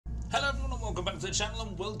welcome back to the channel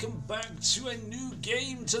and welcome back to a new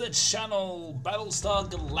game to the channel,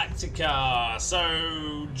 Battlestar Galactica.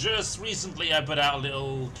 So, just recently I put out a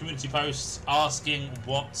little community post asking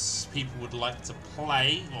what people would like to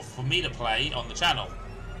play, or for me to play, on the channel.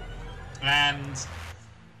 And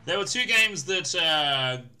there were two games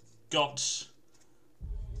that got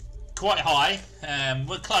quite high,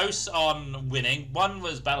 were close on winning. One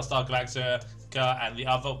was Battlestar Galactica and the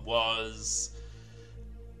other was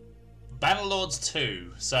Bannerlords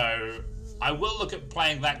 2, so I will look at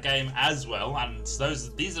playing that game as well, and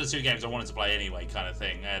these are the two games I wanted to play anyway, kind of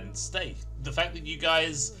thing. And the fact that you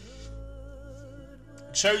guys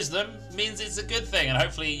chose them means it's a good thing, and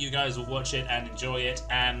hopefully you guys will watch it and enjoy it.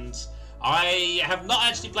 And I have not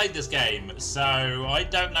actually played this game, so I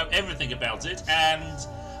don't know everything about it, and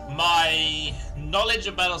my knowledge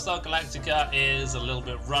of Battlestar Galactica is a little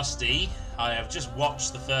bit rusty. I have just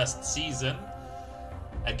watched the first season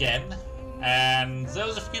again, and there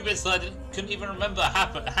was a few bits that I couldn't even remember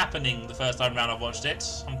happening the first time around I watched it.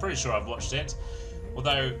 I'm pretty sure I've watched it,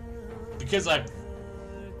 although because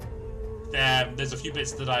there's a few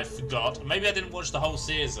bits that I forgot. Maybe I didn't watch the whole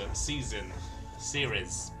series.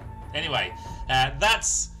 Anyway,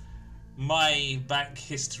 that's my back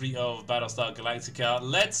history of Battlestar Galactica.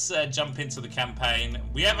 Let's jump into the campaign.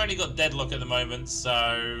 We have only got Deadlock at the moment,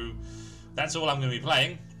 so that's all I'm going to be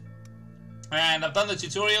playing. And I've done the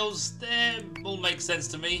tutorials, they all make sense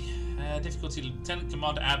to me. Difficulty Lieutenant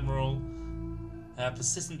Commander Admiral.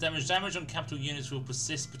 Persistent damage. Damage on capital units will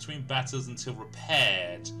persist between battles until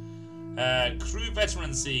repaired. Crew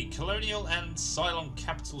veterancy. Colonial and Cylon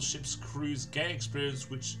capital ships crews gain experience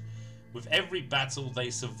which with every battle they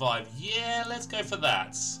survive. Yeah, let's go for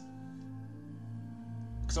that.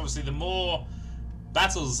 Because obviously the more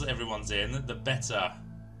battles everyone's in, the better.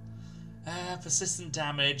 Persistent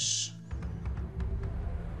damage.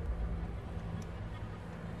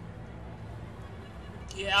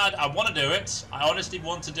 Yeah, I want to do it. I honestly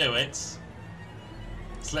want to do it.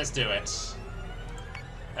 So let's do it.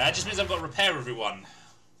 It just means I've got to repair everyone.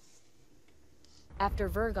 After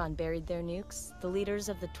Vergon buried their nukes, the leaders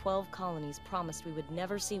of the 12 colonies promised we would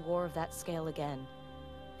never see war of that scale again.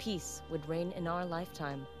 Peace would reign in our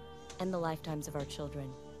lifetime, and the lifetimes of our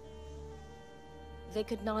children. They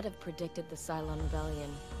could not have predicted the Cylon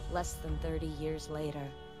Rebellion less than 30 years later.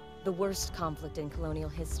 The worst conflict in colonial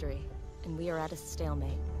history, and we are at a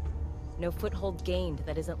stalemate. No foothold gained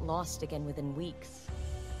that isn't lost again within weeks.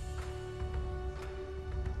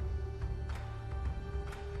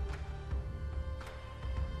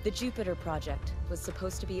 The Jupiter project was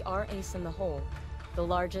supposed to be our ace in the hole, the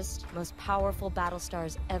largest, most powerful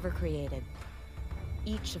battlestars ever created.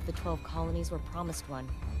 Each of the 12 colonies were promised one,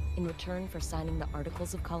 in return for signing the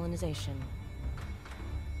Articles of Colonization.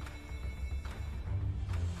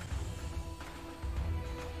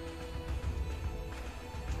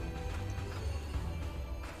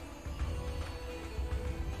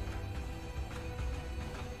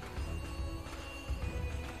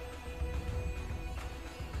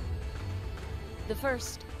 The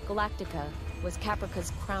first, Galactica, was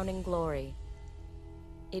Caprica's crowning glory.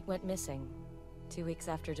 It went missing 2 weeks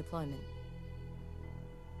after deployment.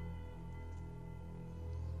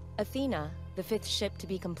 Athena, the 5th ship to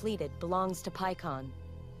be completed, belongs to Picon.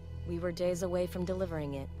 We were days away from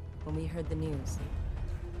delivering it when we heard the news.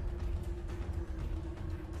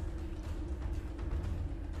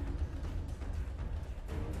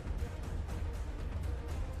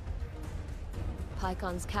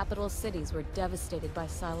 Picon's capital cities were devastated by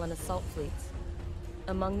Cylon assault fleets.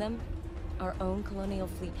 Among them, our own Colonial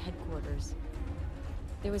Fleet headquarters.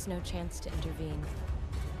 There was no chance to intervene.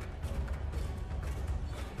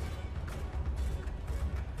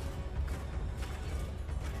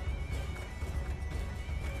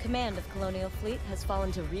 Command of Colonial Fleet has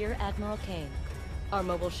fallen to Rear-Admiral Cain. Our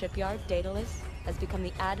mobile shipyard, Daidalos, has become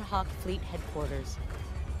the ad hoc fleet headquarters.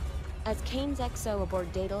 As Cain's XO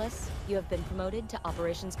aboard Daidalos, you have been promoted to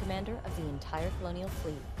Operations Commander of the entire Colonial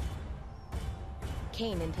Fleet.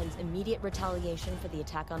 Cain intends immediate retaliation for the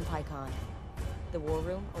attack on Picon. The war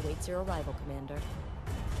room awaits your arrival, Commander.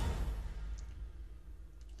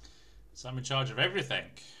 So I'm in charge of everything.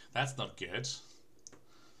 That's not good.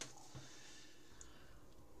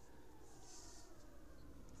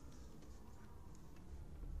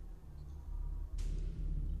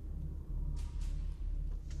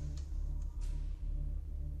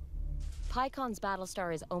 Picon's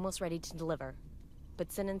Battlestar is almost ready to deliver, but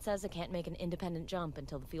Sinan says it can't make an independent jump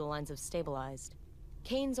until the fuel lines have stabilized.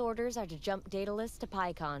 Cain's orders are to jump Daidalos to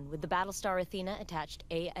Picon with the Battlestar Athena attached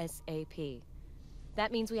ASAP.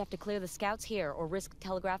 That means we have to clear the scouts here or risk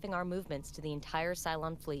telegraphing our movements to the entire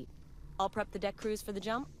Cylon fleet. I'll prep the deck crews for the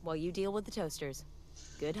jump while you deal with the toasters.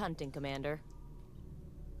 Good hunting, Commander.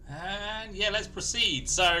 And yeah, let's proceed.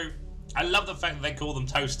 So, I love the fact that they call them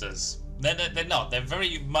toasters. They're not. They're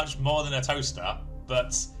very much more than a toaster,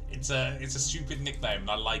 but it's a stupid nickname,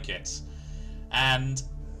 and I like it. And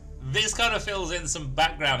this kind of fills in some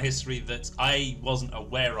background history that I wasn't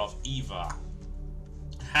aware of either.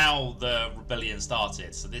 How the rebellion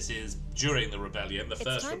started. So this is during the rebellion, the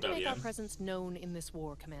first rebellion. It's time to make our presence known in this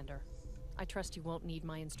war, Commander. I trust you won't need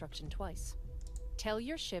my instruction twice. Tell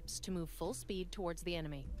your ships to move full speed towards the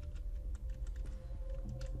enemy.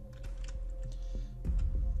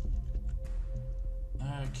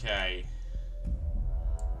 Okay.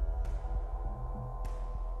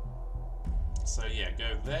 So yeah,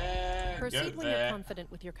 go there, Proceed go when there. You're confident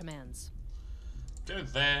with your commands. Go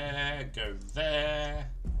there, go there.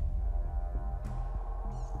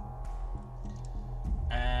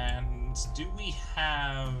 And do we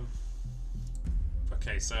have...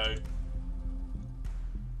 Okay, so... I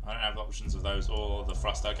don't have options of those or the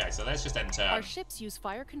thrust. Okay, so let's just enter. Our ships use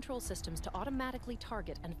fire control systems to automatically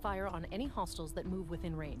target and fire on any hostiles that move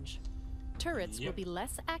within range. Turrets will be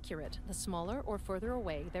less accurate the smaller or further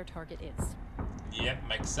away their target is. Yep,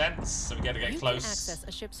 makes sense. So we gotta get close. You can access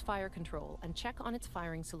a ship's fire control and check on its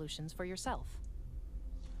firing solutions for yourself.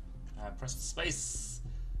 Press the space.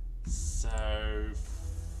 So...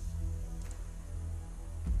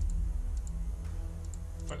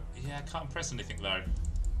 Yeah, I can't press anything though.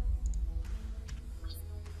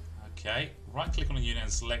 Okay, right click on a unit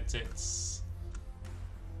and select it. So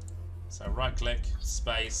right click,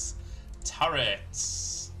 space,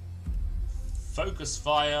 turrets. Focus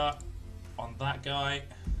fire on that guy.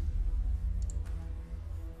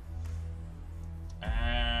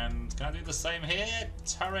 And can I do the same here?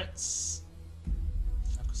 Turrets.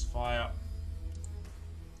 Focus fire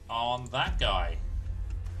on that guy.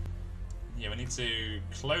 Yeah, we need to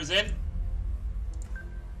close in.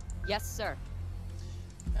 Yes, sir.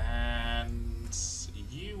 And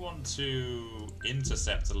you want to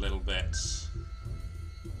intercept a little bit.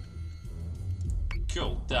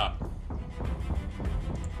 Cool, done.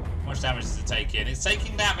 How much damage does it take in? It's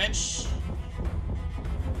taking damage.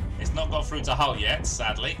 It's not got through to hull yet,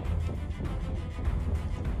 sadly.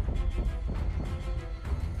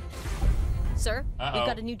 Sir, we've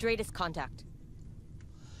got a new Daidalos contact.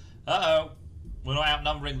 Uh-oh. We're not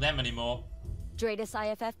outnumbering them anymore. Daidalos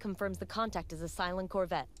IFF confirms the contact is a Cylon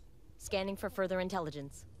corvette. Scanning for further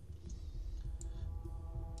intelligence.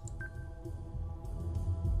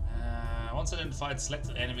 Once identified, select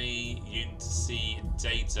an enemy unit to see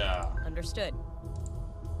data. Understood.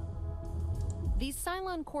 These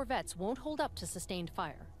Cylon corvettes won't hold up to sustained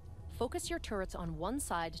fire. Focus your turrets on one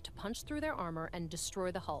side to punch through their armor and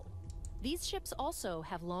destroy the hull. These ships also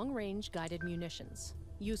have long-range guided munitions,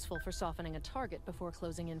 useful for softening a target before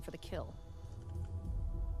closing in for the kill.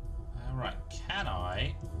 Alright, can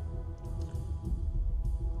I...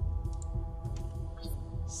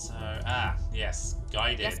 So, yes,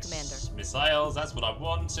 guided missiles, that's what I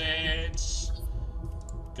wanted.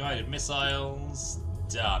 Guided missiles,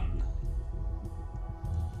 done.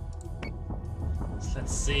 So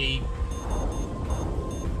let's see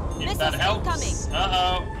if that helps.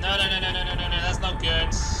 Uh-oh, no, that's not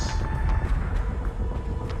good.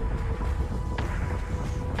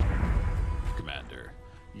 Commander,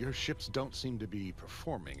 your ships don't seem to be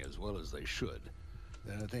performing as well as they should.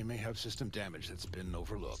 They may have system damage that's been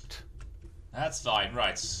overlooked. That's fine.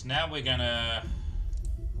 Right, now we're gonna...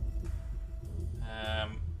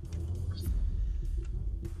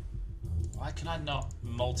 why can I not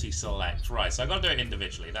multi-select? Right, so I've got to do it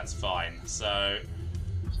individually. That's fine. So...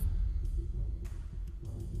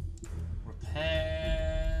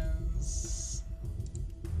 repairs...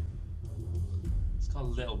 It's got a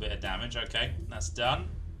little bit of damage. Okay, that's done.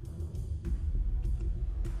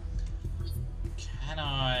 Can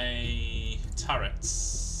I...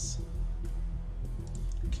 turrets.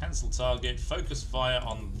 Cancel target. Focus fire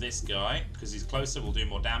on this guy. Because he's closer, we'll do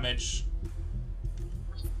more damage.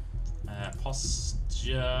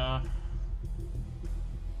 Posture...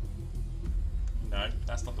 No,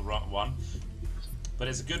 that's not the right one. But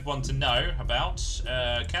it's a good one to know about.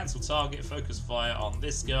 Cancel target. Focus fire on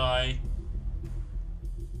this guy.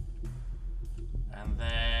 And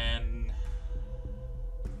then...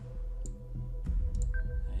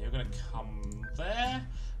 you're going to come there,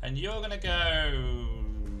 and you're going to go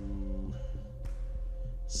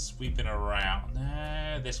sweeping around.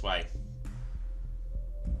 No, this way.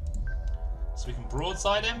 So we can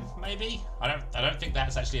broadside him, maybe? I don't think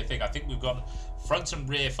that's actually a thing. I think we've got front and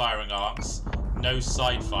rear firing arcs, no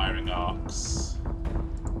side firing arcs.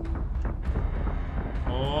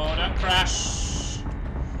 Oh, don't crash.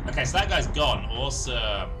 Okay, so that guy's gone.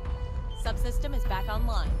 Awesome. Subsystem is back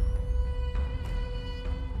online.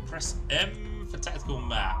 Press M for tactical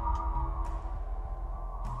map.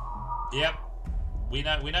 Yep. We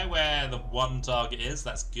know where the one target is.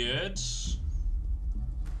 That's good.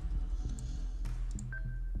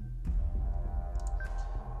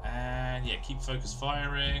 And yeah, keep focus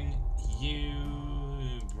firing. You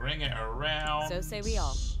bring it around. So say we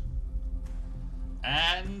all.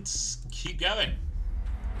 And keep going.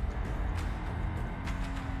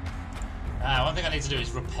 One thing I need to do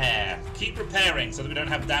is repair. Keep repairing so that we don't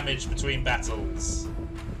have damage between battles.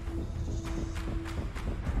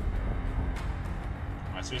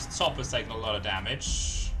 Alright, so his top has taken a lot of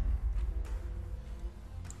damage.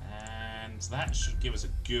 And that should give us a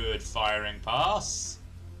good firing pass.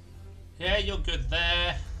 Yeah, you're good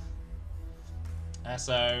there.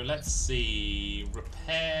 So let's see.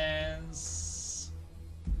 Repairs.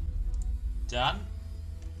 Done.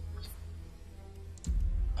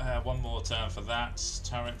 One more turn for that.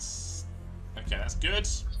 Turrets. Okay, that's good.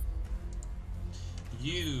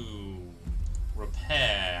 You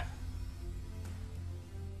repair.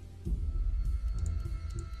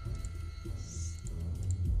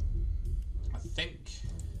 I think.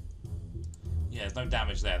 Yeah, there's no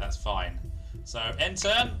damage there. That's fine. So end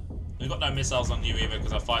turn. We've got no missiles on you either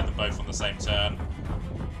because I fired them both on the same turn.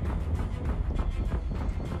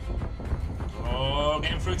 Oh,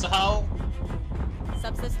 getting through to hull.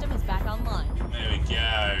 Subsystem is back online. There we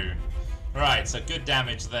go. Right, so good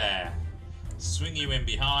damage there. Swing you in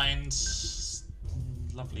behind.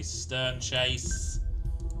 Lovely stern chase.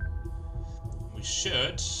 We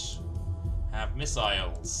should have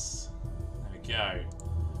missiles. There we go.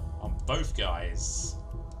 On both guys.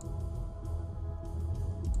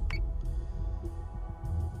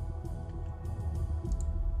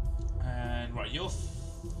 And right, you're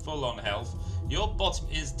full on health. Your bottom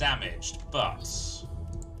is damaged, but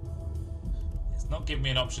it's not giving me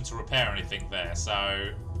an option to repair anything there,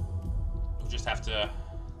 so we'll just have to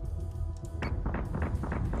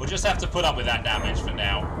put up with that damage for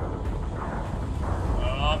now.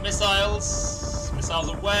 Missiles! Missiles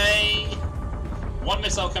away! One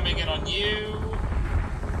missile coming in on you.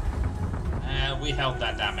 We held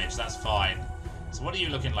that damage, that's fine. So what are you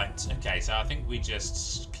looking like? Okay, so I think we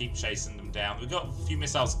just keep chasing them down. We've got a few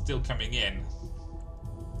missiles still coming in.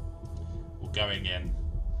 Or going in.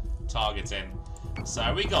 Targeting.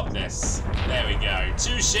 So we got this. There we go.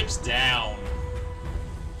 2 ships down.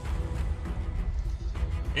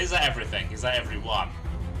 Is that everything? Is that everyone?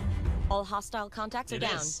 All hostile contacts are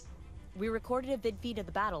down. Is. We recorded a vid feed of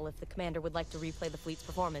the battle if the commander would like to replay the fleet's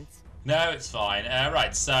performance. No, it's fine.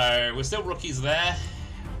 Right, so we're still rookies there.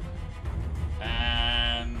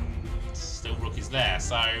 And still rookies there.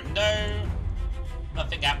 So no,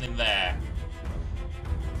 nothing happening there.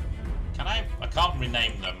 Can I? I can't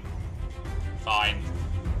rename them. Fine.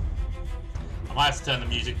 I might have to turn the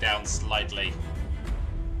music down slightly.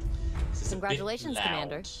 Congratulations,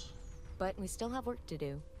 Commander. But we still have work to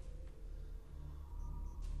do.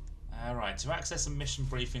 Alright, to access a mission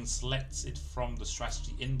briefing, select it from the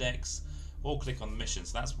strategy index or click on mission.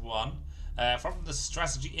 So that's one. From the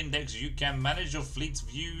strategy index, you can manage your fleet's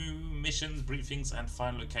view, missions, briefings, and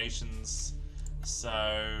final locations. So,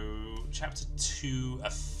 chapter 2,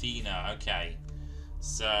 Athena. Okay.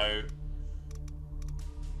 So,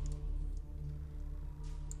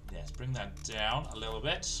 let's bring that down a little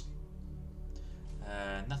bit.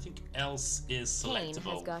 Nothing else is selectable.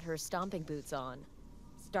 Cain has got her stomping boots on.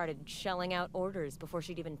 Started shelling out orders before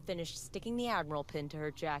she'd even finished sticking the Admiral pin to her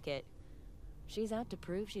jacket. She's out to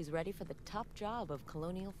prove she's ready for the top job of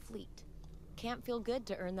Colonial Fleet. Can't feel good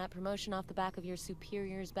to earn that promotion off the back of your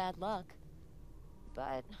superior's bad luck.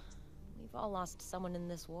 But we've all lost someone in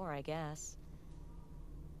this war, I guess.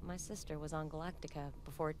 My sister was on Galactica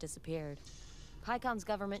before it disappeared. Picon's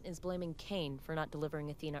government is blaming Cain for not delivering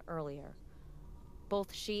Athena earlier.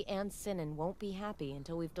 Both she and Sinan won't be happy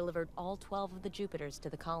until we've delivered all 12 of the Jupiters to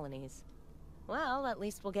the colonies. Well, at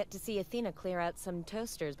least we'll get to see Athena clear out some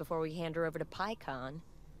toasters before we hand her over to Picon.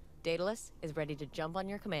 Daidalos is ready to jump on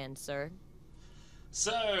your command, sir.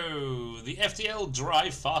 So, the FTL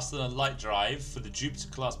drive faster than light drive for the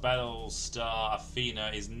Jupiter-class Battlestar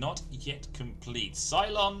Athena is not yet complete.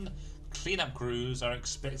 Cylon cleanup crews are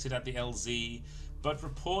expected at the LZ, but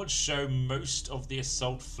reports show most of the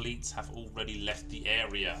assault fleets have already left the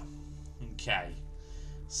area. Okay.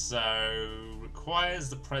 So, requires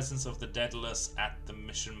the presence of the Daidalos at the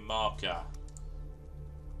mission marker.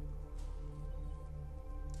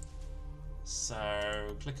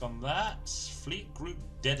 So, click on that. Fleet Group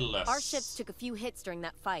Daidalos. Our ships took a few hits during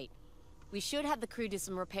that fight. We should have the crew do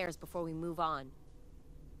some repairs before we move on.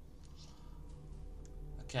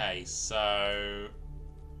 Okay, so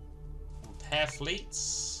repair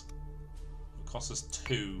fleets will cost us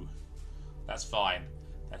 2. That's fine.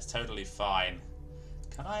 That's totally fine.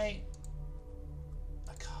 Can I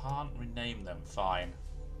can't rename them. Fine.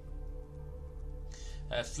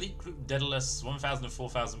 Fleet group Daidalos, 1,000 to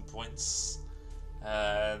 4,000 points.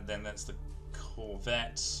 Then that's the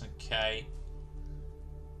Corvette. Okay.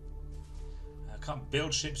 I can't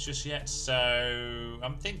build ships just yet, so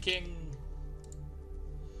I'm thinking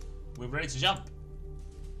we're ready to jump.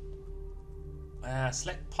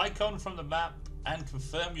 Select Picon from the map and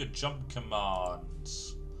confirm your jump command.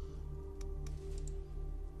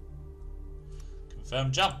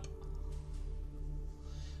 Confirm jump.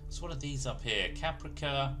 So what are these up here?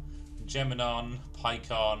 Caprica, Geminon,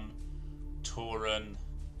 Picon, Tauran,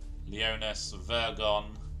 Leonis, Virgon,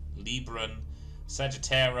 Libran,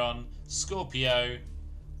 Sagittarion, Scorpio,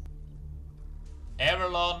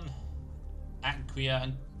 Aerolon, Aquia,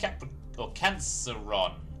 and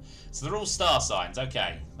Canceron. So they're all star signs.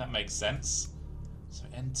 Okay, that makes sense. So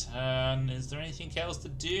end turn. Is there anything else to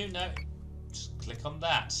do? No. Just click on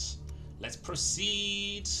that. Let's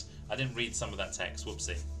proceed. I didn't read some of that text.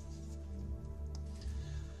 Whoopsie.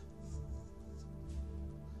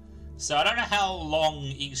 So I don't know how long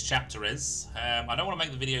each chapter is. I don't want to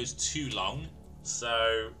make the videos too long.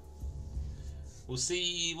 So we'll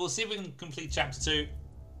see. We'll see if we can complete chapter 2,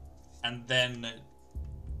 and then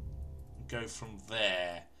go from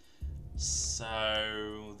there.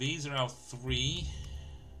 So these are our 3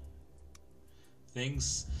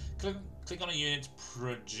 things. Click on a unit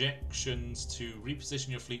projections to reposition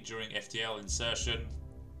your fleet during FTL insertion.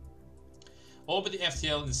 Orbit the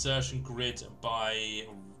FTL insertion grid by...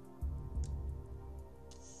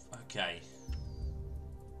 Okay.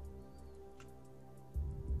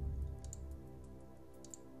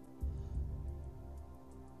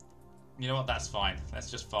 You know what? That's fine.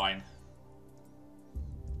 That's just fine.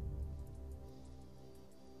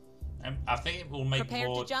 I think it will make Prepare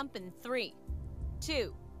more... to jump in 3,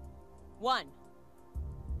 2, 1.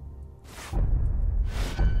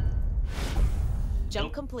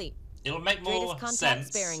 Jump complete. It'll make more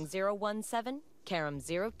sense. Bearing 017, Karam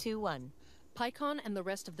 021. Picon and the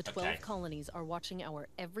rest of the 12 colonies are watching our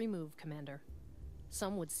every move, Commander.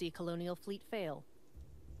 Some would see Colonial Fleet fail.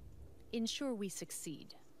 Ensure we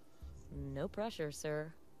succeed. No pressure,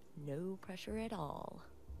 sir. No pressure at all.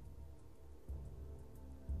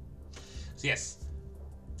 So yes,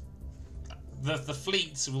 the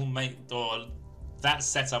fleets will make, or that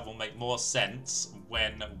setup will make more sense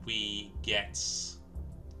when we get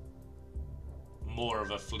more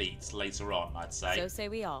of a fleet later on, I'd say. So say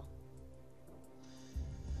we all.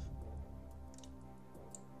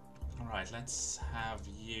 Alright, let's have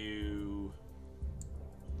you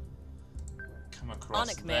come across on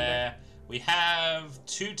it, Commander. there. We have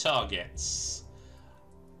 2 targets.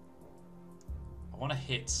 I want to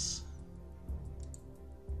hit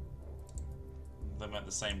them at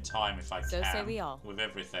the same time if I so can. Say we all. With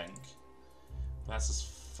everything. But that's as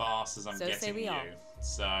fast as I'm so getting say we you. All.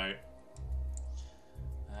 So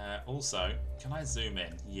also, can I zoom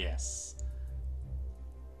in? Yes.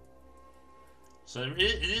 So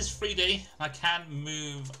it is 3D. I can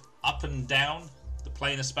move up and down the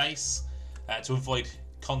plane of space to avoid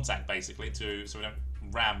contact, basically, so we don't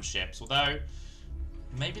ram ships. Although,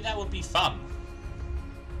 maybe that would be fun.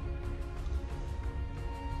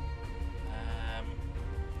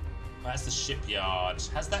 That's the shipyard.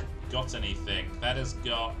 Has that got anything? That has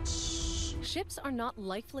got... Ships are not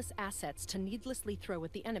lifeless assets to needlessly throw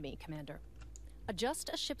at the enemy, Commander. Adjust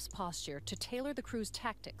a ship's posture to tailor the crew's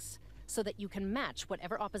tactics so that you can match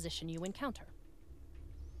whatever opposition you encounter.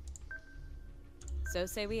 So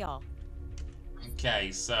say we all. Okay,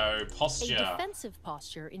 so posture. A defensive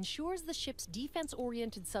posture ensures the ship's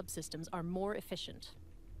defense-oriented subsystems are more efficient.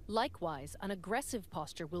 Likewise, an aggressive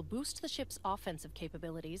posture will boost the ship's offensive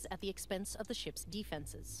capabilities at the expense of the ship's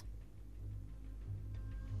defenses.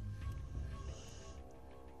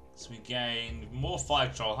 So we gain more fire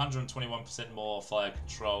control, 121% more fire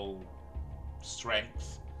control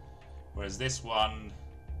strength. Whereas this one,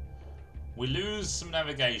 we lose some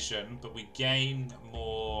navigation, but we gain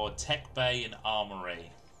more tech bay and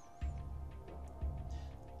armory.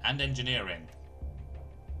 And engineering.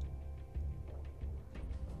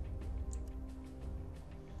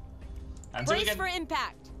 Brace for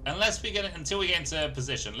impact. Until we get into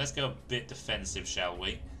position, let's go a bit defensive, shall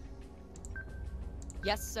we?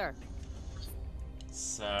 Yes, sir.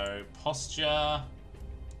 So posture.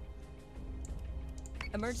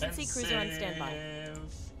 Emergency cruiser on standby.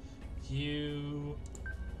 You.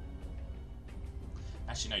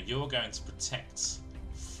 Actually, no, you're going to protect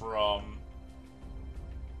from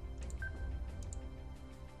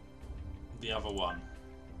the other one.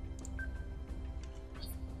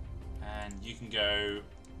 And you can go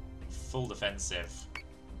full defensive.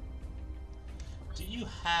 Do you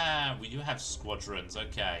have... well, you have squadrons,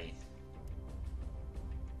 okay.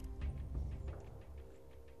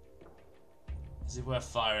 Is it worth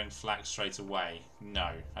firing flag straight away?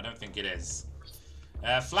 No, I don't think it is.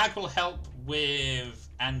 Flag will help with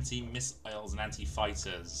anti-missiles and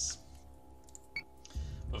anti-fighters.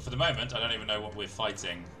 But for the moment, I don't even know what we're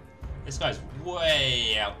fighting. This guy's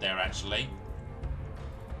way out there, actually.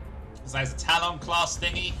 So there's a Talon class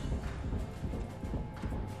thingy.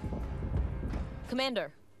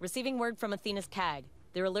 Commander, receiving word from Athena's CAG.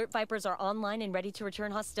 Their alert Vipers are online and ready to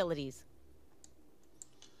return hostilities.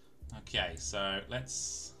 Okay, so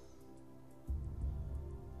let's...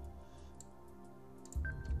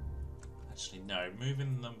 actually, no.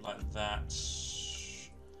 Moving them like that...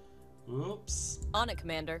 oops. On it,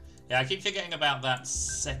 Commander. Yeah, I keep forgetting about that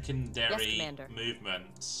secondary Yes, Commander.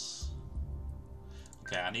 movement.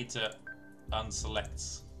 Okay, I need to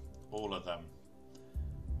unselect all of them.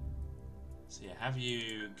 So yeah, have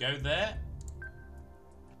you go there.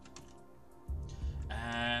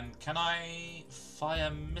 And can I fire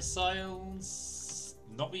missiles?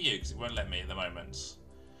 Not with you, because it won't let me at the moment.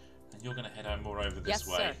 And you're going to head on more over this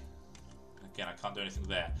way. Sir. Again, I can't do anything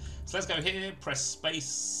there. So let's go here, press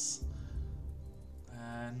space.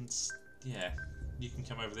 And yeah, you can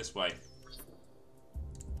come over this way.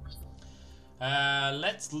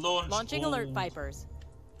 Let's launch Launching alert Vipers.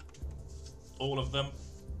 all of them.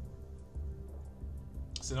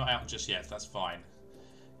 So they're not out just yet, that's fine.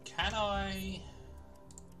 Can I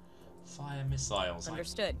fire missiles?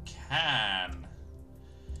 Understood. I can.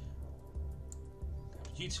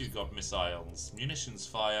 You two got missiles. Munitions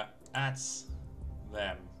fire at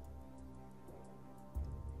them.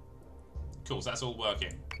 Cool, so that's all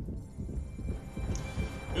working.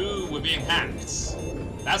 Ooh, we're being hacked.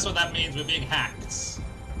 That's what that means, we're being hacked.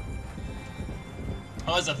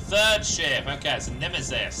 Oh, there's a third ship. Okay, it's a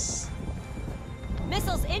Nemesis.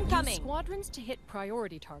 Missiles Use incoming! squadrons to hit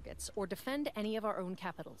priority targets or defend any of our own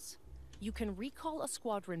capitals. You can recall a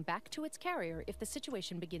squadron back to its carrier if the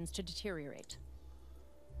situation begins to deteriorate.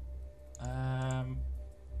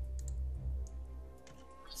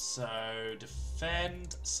 So,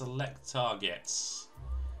 defend, select targets.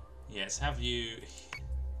 Yes, have you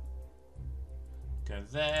go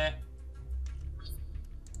there.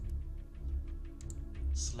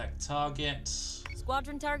 Select target.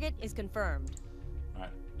 Squadron target is confirmed. Right,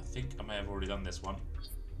 I think I may have already done this one.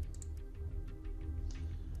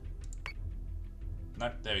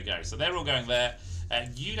 Nope, there we go. So they're all going there.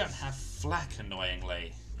 You don't have flak,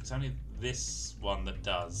 annoyingly. It's only this one that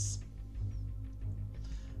does.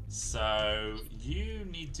 So you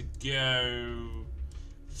need to go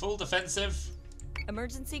full defensive.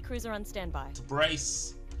 Emergency cruiser on standby. To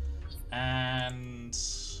brace. And...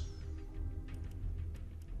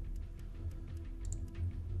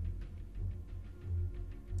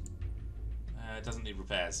 it doesn't need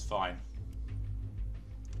repairs. Fine.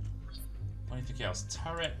 Anything else?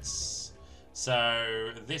 Turrets.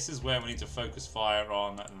 So this is where we need to focus fire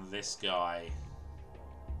on this guy.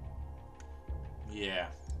 Yeah.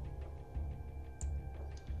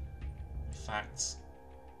 In fact,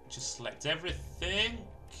 just select everything.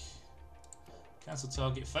 Cancel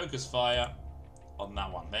target. Focus fire on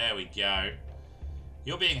that one. There we go.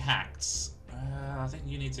 You're being hacked. I think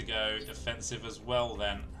you need to go defensive as well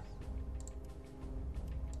then.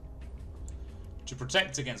 To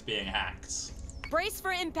protect against being hacked. Brace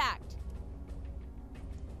for impact!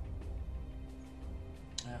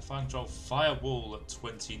 Fire control, firewall at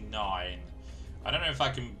 29. I don't know if I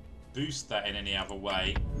can boost that in any other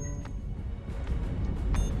way.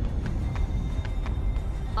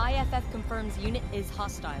 IFF confirms unit is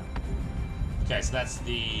hostile. Okay, so that's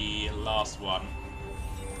the last one.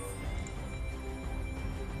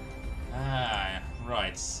 Ah,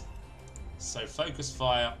 right. So focus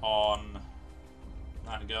fire on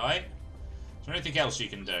that guy. Is there anything else you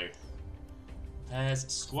can do? There's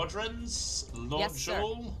squadrons. Launch Yes, sir.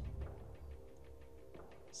 all.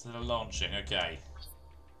 So they're launching, okay.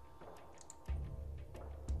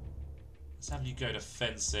 Let's have you go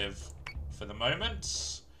defensive for the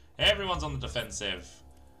moment. Everyone's on the defensive.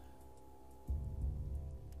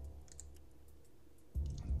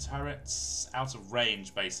 Turrets out of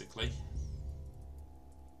range, basically.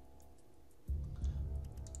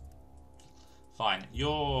 Fine,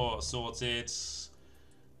 you're sorted.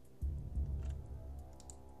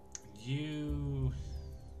 You...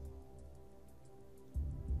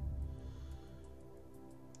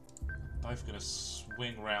 both going to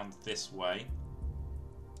swing round this way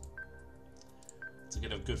to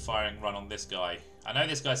get a good firing run on this guy. I know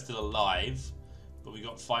this guy's still alive, but we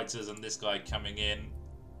got fighters and this guy coming in.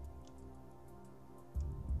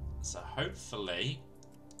 So hopefully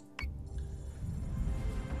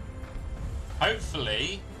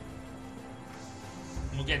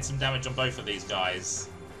we'll get some damage on both of these guys.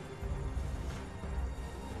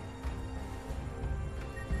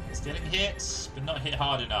 It's getting hit, but not hit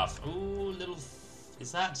hard enough. Ooh, little...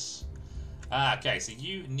 Is that... Ah, okay, so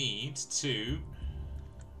you need to...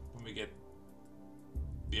 When we get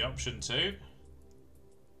the option to...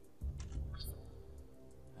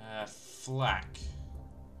 flak.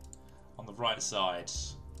 On the right side.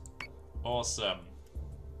 Awesome.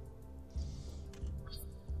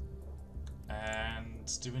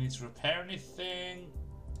 And do we need to repair anything?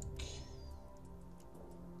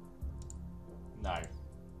 No.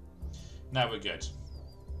 No, we're good.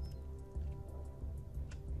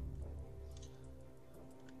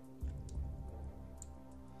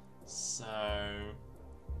 So...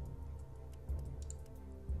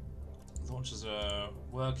 Launchers are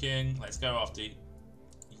working. Let's go after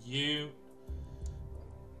you.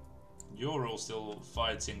 You're all still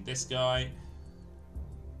fighting this guy.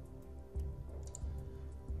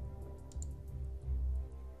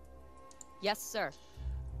 Yes, sir.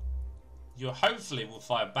 You hopefully will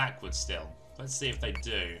fire backwards still. Let's see if they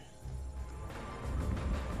do.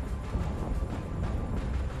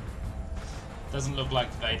 Doesn't look like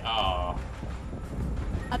they are.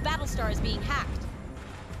 A Battlestar is being hacked.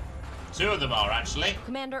 Two of them are, actually.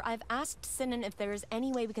 Commander, I've asked Sinan if there is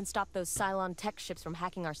any way we can stop those Cylon tech ships from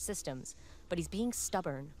hacking our systems, but he's being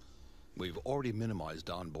stubborn. We've already minimized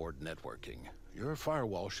onboard networking. Your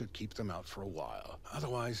firewall should keep them out for a while.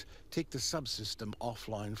 Otherwise, take the subsystem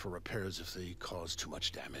offline for repairs if they cause too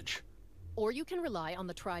much damage. Or you can rely on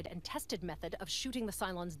the tried and tested method of shooting the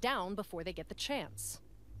Cylons down before they get the chance.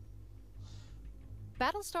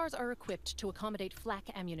 Battlestars are equipped to accommodate flak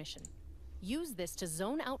ammunition. Use this to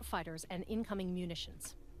zone out fighters and incoming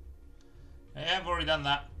munitions. Yeah, I've already done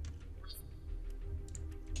that.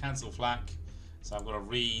 Cancel flak. So I've got to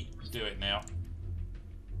redo it now.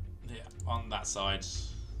 Yeah, on that side.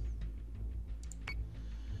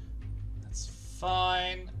 That's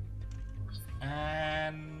fine.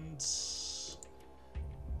 And...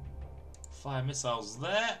 fire missiles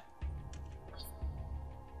there.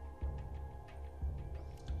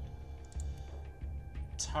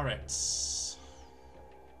 Turrets.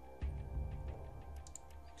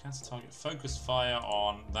 Cancel target. Focus fire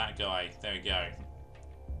on that guy. There we go.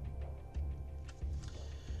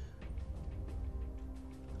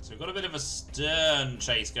 So we've got a bit of a stern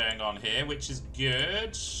chase going on here, which is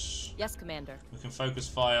good. Yes, Commander. We can focus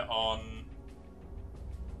fire on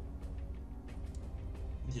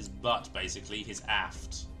his butt, basically, his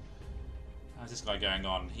aft. How's this guy going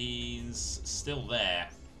on? He's still there.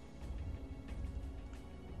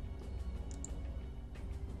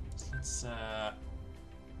 Let's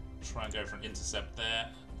try and go for an intercept there.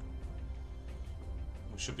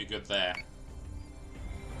 We should be good there.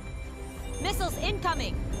 Missiles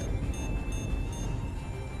incoming!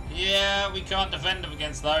 Yeah, we can't defend them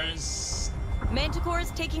against those. Manticore is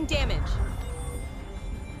taking damage.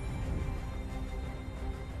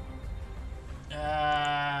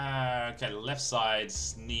 Okay, the left side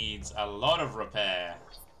needs a lot of repair.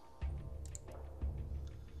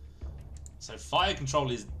 So fire control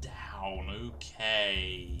is down.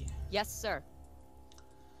 Okay. Yes, sir.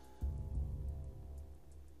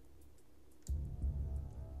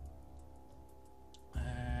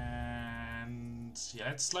 And yeah,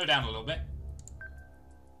 let's slow down a little bit.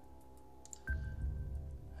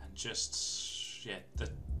 And just, yeah, the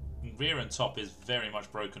rear and top is very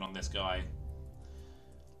much broken on this guy.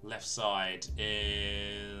 Left side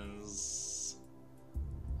is...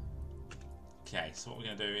 Okay, so what we're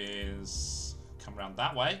going to do is come around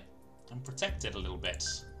that way and protect it a little bit.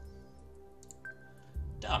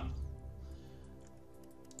 Done.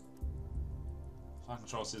 Fire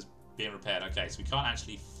control is being repaired. Okay, so we can't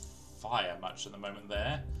actually fire much at the moment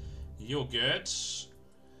there. You're good.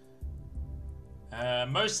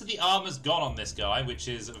 Most of the armor's gone on this guy, which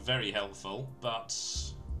is very helpful, but...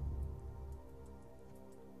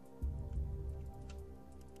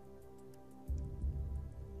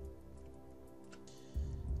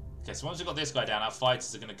 Okay, so once we've got this guy down, our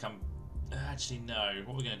fighters are going to come... Actually, no.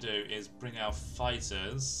 What we're going to do is bring our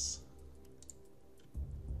fighters...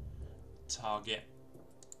 Target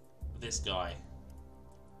this guy.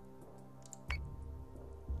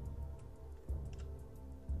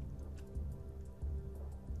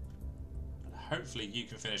 And hopefully you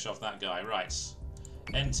can finish off that guy. Right.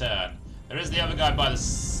 End turn. There is the other guy by the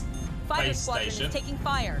Fighter space squadron station. is taking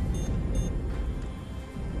fire.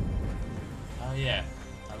 Oh yeah,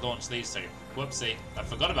 I launched these two. Whoopsie, I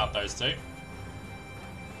forgot about those two.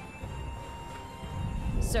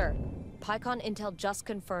 Sir, Picon Intel just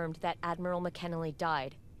confirmed that Admiral McKinley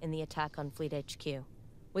died in the attack on Fleet HQ.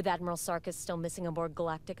 With Admiral Sarkis still missing aboard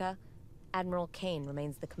Galactica, Admiral Cain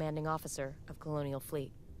remains the commanding officer of Colonial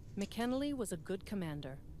Fleet. McKinley was a good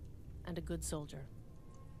commander and a good soldier.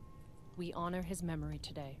 We honor his memory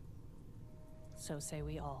today. So say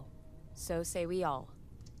we all. So say we all.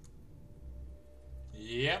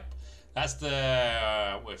 Yep, that's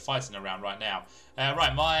the we're fighting around right now.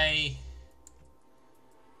 Right, my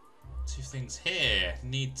two things here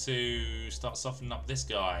need to start softening up this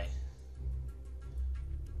guy.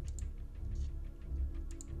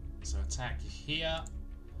 So attack here.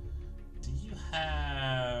 Do you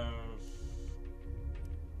have?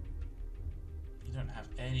 You don't have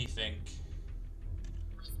anything.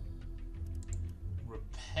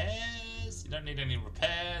 Repairs? You don't need any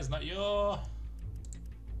repairs. Not your.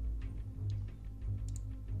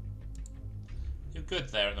 You're good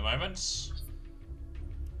there at the moment.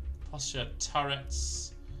 Posture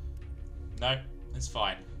turrets. No, it's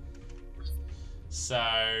fine. So,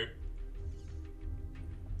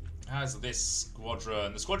 how's this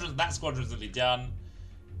squadron? That squadron's nearly done.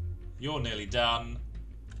 You're nearly done.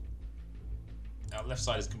 Our left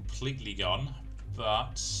side is completely gone,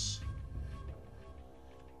 but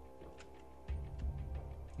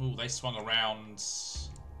ooh, they swung around.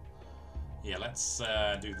 Yeah, let's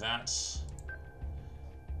do that.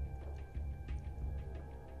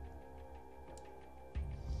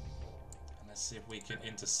 Let's see if we can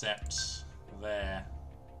intercept there.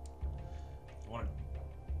 I want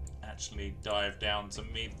to actually dive down to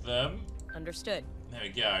meet them. Understood. There we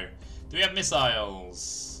go. Do we have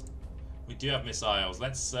missiles? We do have missiles.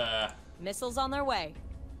 Let's Missiles on their way.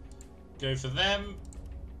 go for them.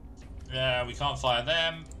 We can't fire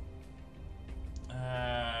them.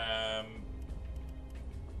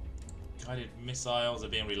 Guided missiles are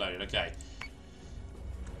being reloaded. Okay.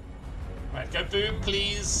 Right, go boom,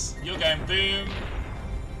 please. You're going boom.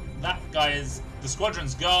 That guy is... The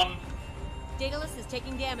squadron's gone. Daidalos is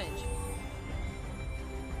taking damage.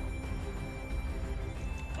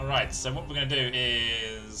 Alright, so what we're going to do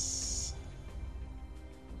is...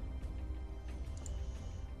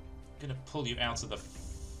 I'm going to pull you out of the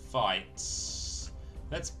fight.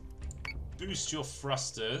 Let's boost your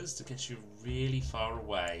thrusters to get you really far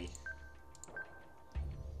away.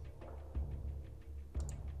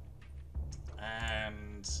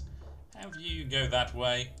 And have you go that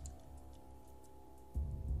way.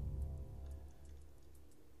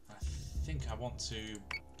 I think I want to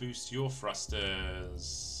boost your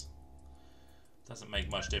thrusters. Doesn't make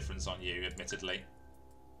much difference on you, admittedly.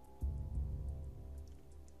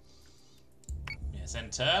 Yes,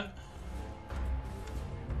 end turn.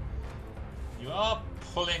 You are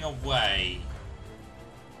pulling away.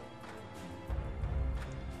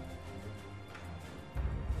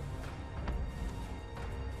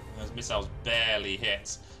 Those missiles barely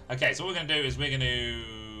hit. Okay, so what we're going to do is we're going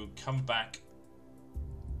to come back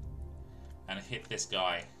and hit this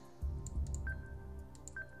guy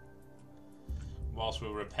whilst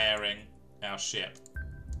we're repairing our ship.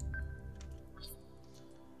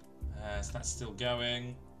 So that's still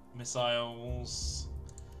going. Missiles.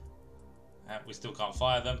 We still can't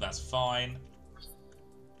fire them. That's fine.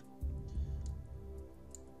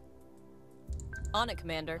 On it,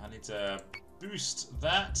 Commander. I need to boost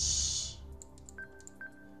that.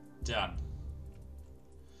 Done.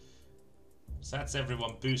 So that's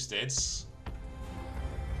everyone boosted.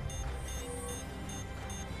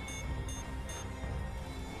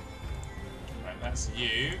 Right, that's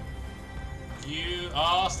you. You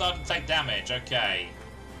are starting to take damage. Okay.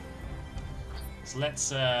 So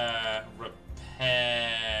let's repair.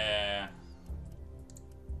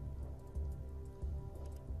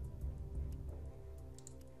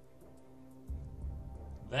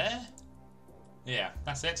 There? Yeah,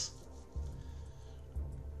 that's it.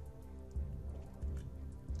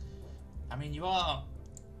 I mean, you are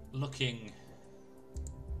looking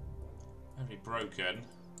very broken.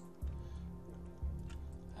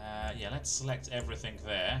 Yeah, let's select everything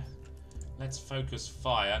there. Let's focus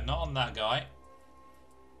fire, not on that guy.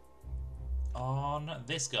 On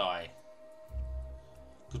this guy.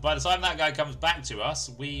 Because by the time that guy comes back to us,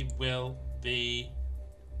 we will be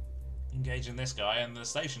engaging this guy and the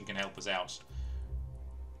station can help us out.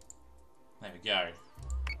 There we go.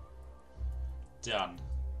 Done.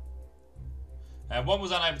 One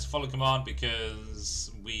was unable to follow command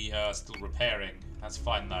because we are still repairing. That's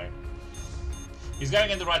fine though. He's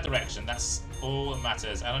going in the right direction. That's all that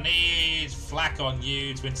matters. And I need flak on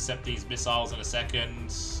you to intercept these missiles in a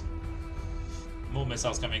second. More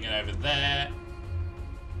missiles coming in over there.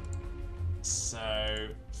 So,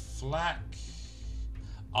 flak.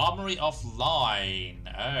 Armory offline.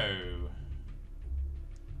 Oh.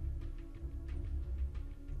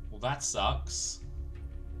 Well, that sucks.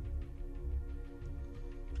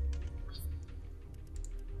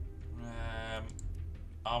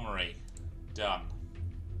 Armory. Done.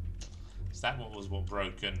 Is that what was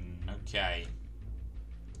broken? Okay.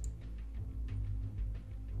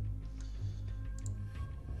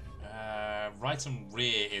 Right and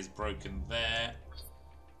rear is broken there.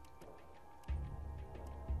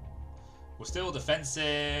 We're still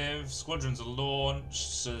defensive. Squadrons are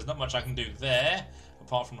launched, so there's not much I can do there,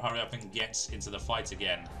 apart from hurry up and get into the fight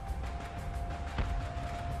again.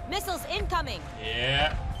 Missiles incoming!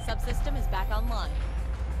 Yeah. Subsystem is back online.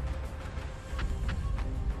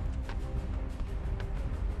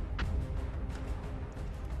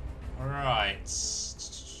 Alright.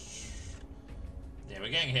 Yeah, we're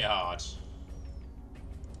getting hit hard.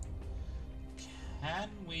 Can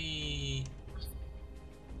we...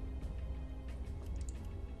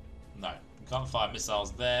 No, we can't fire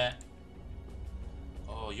missiles there.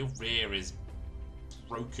 Oh, your rear is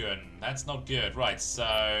broken. That's not good. Right,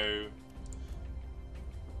 so...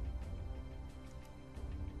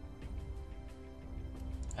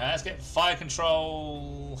 let's get fire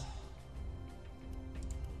control...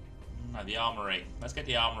 No, the armory. Let's get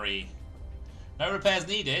the armory. No repairs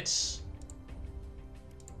needed.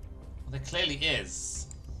 Well, there clearly is.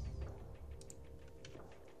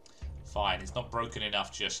 Fine, it's not broken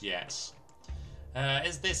enough just yet.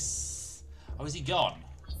 Is this... Oh, is he gone?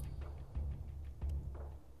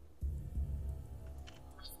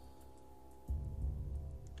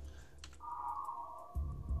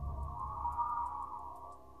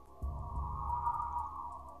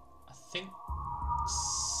 I think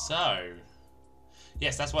so.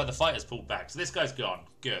 Yes, that's why the fighters pulled back. So this guy's gone.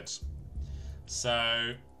 Good.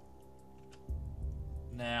 So...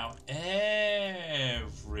 Now,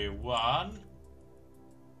 everyone...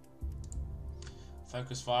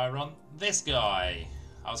 Focus fire on this guy.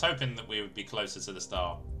 I was hoping that we would be closer to the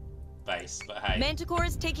star base, but hey. Manticore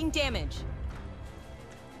is taking damage.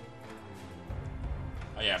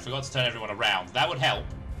 Oh yeah, I forgot to turn everyone around. That would help.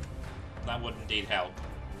 That would indeed help.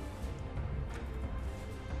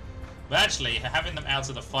 But actually, having them out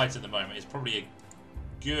of the fight at the moment is probably a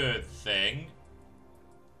good thing.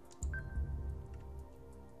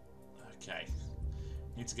 Okay.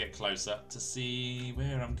 Need to get closer to see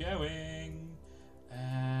where I'm going.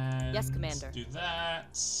 And yes, Commander. Do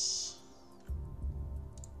that.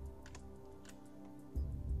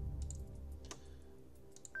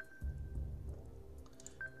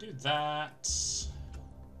 Do that.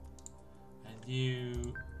 And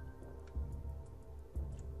you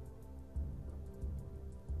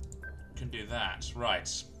can do that.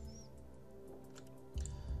 Right.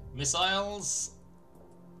 Missiles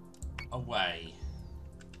away.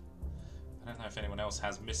 I don't know if anyone else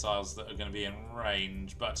has missiles that are going to be in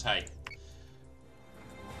range, but hey.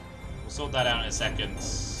 We'll sort that out in a second.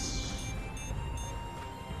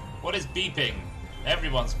 What is beeping?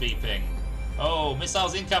 Everyone's beeping. Oh,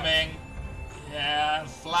 missiles incoming. Yeah,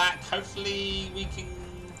 flak. Hopefully we can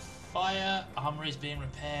fire. Armory's being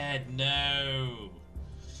repaired. No.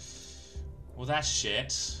 Well, that's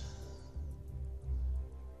shit.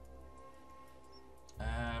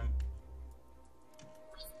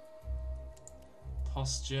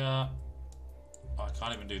 Posture. Oh, I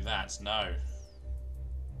can't even do that. No.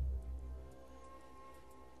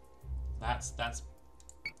 That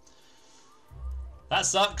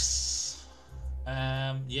sucks.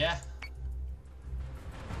 Yeah.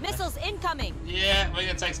 Missiles incoming. Yeah, we're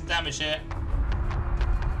gonna take some damage here.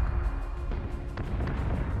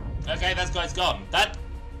 Okay, that guy's gone.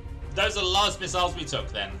 Those are the last missiles we took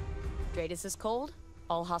then. Daidalos is cold.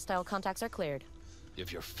 All hostile contacts are cleared.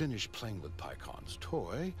 If you're finished playing with Picon's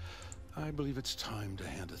toy, I believe it's time to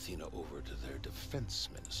hand Athena over to their defense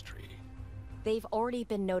ministry. They've already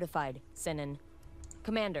been notified, Sinan.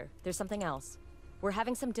 Commander, there's something else. We're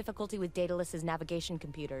having some difficulty with Daidalos' navigation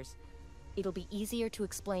computers. It'll be easier to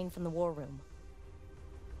explain from the war room.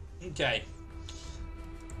 Okay.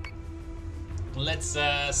 Let's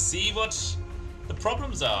see what the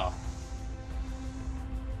problems are.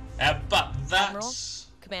 But that... Admiral?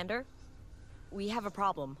 Commander? We have a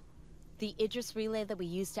problem. The Idris relay that we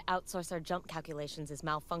use to outsource our jump calculations is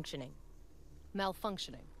malfunctioning.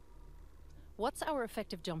 Malfunctioning. What's our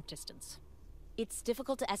effective jump distance? It's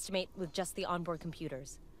difficult to estimate with just the onboard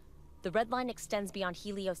computers. The red line extends beyond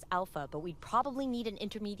Helios Alpha, but we'd probably need an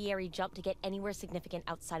intermediary jump to get anywhere significant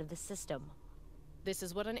outside of the system. This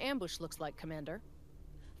is what an ambush looks like, Commander.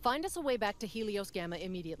 Find us a way back to Helios Gamma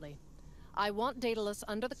immediately. I want Daidalos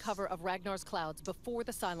under the cover of Ragnar's clouds before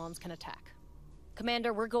the Cylons can attack.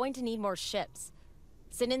 Commander, we're going to need more ships.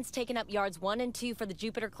 Sinan's taken up yards 1 and 2 for the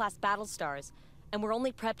Jupiter-class battlestars, and we're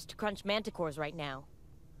only prepped to crunch manticores right now.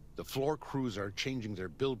 The floor crews are changing their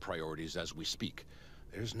build priorities as we speak.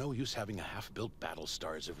 There's no use having a half-built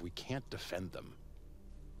battlestars if we can't defend them.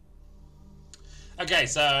 Okay,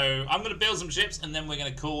 so I'm going to build some ships, and then we're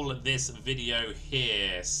going to call this video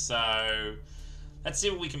here. So let's see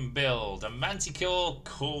what we can build. A Manticore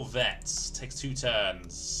Corvette. Takes 2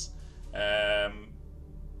 turns.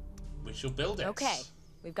 We shall build it. Okay,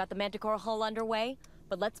 we've got the Manticore hull underway,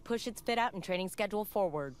 but let's push its fit out and training schedule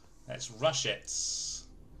forward. Let's rush it.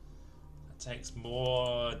 Takes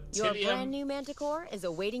more Tilium. Your brand new Manticore is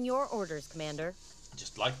awaiting your orders, Commander.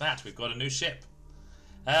 Just like that, we've got a new ship.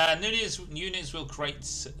 Units will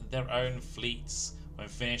create their own fleets when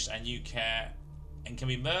finished, and can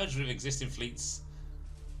be merged with existing fleets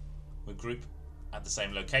with group at the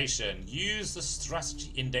same location. Use the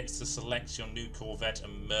strategy index to select your new Corvette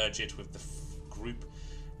and merge it with the group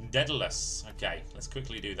Daidalos. Okay, let's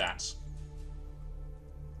quickly do that.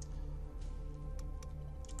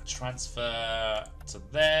 Transfer to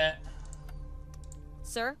there.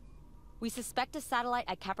 Sir, we suspect a satellite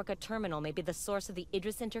at Caprica Terminal may be the source of the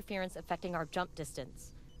Idris interference affecting our jump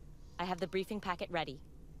distance. I have the briefing packet ready.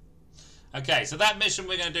 Okay, so that mission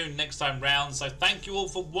we're going to do next time round. So thank you all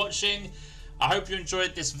for watching. I hope you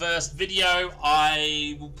enjoyed this first video.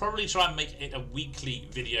 I will probably try and make it a weekly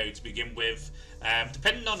video to begin with.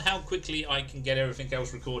 Depending on how quickly I can get everything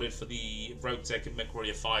else recorded for the Rogue Tech and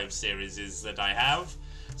MechWarrior 5 series that I have.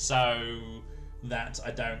 So that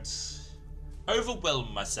I don't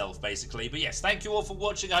overwhelm myself, basically. But yes, thank you all for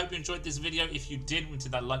watching. I hope you enjoyed this video. If you did, hit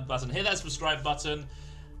that like button, hit that subscribe button,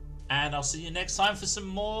 and I'll see you next time for some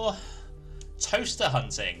more toaster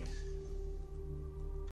hunting.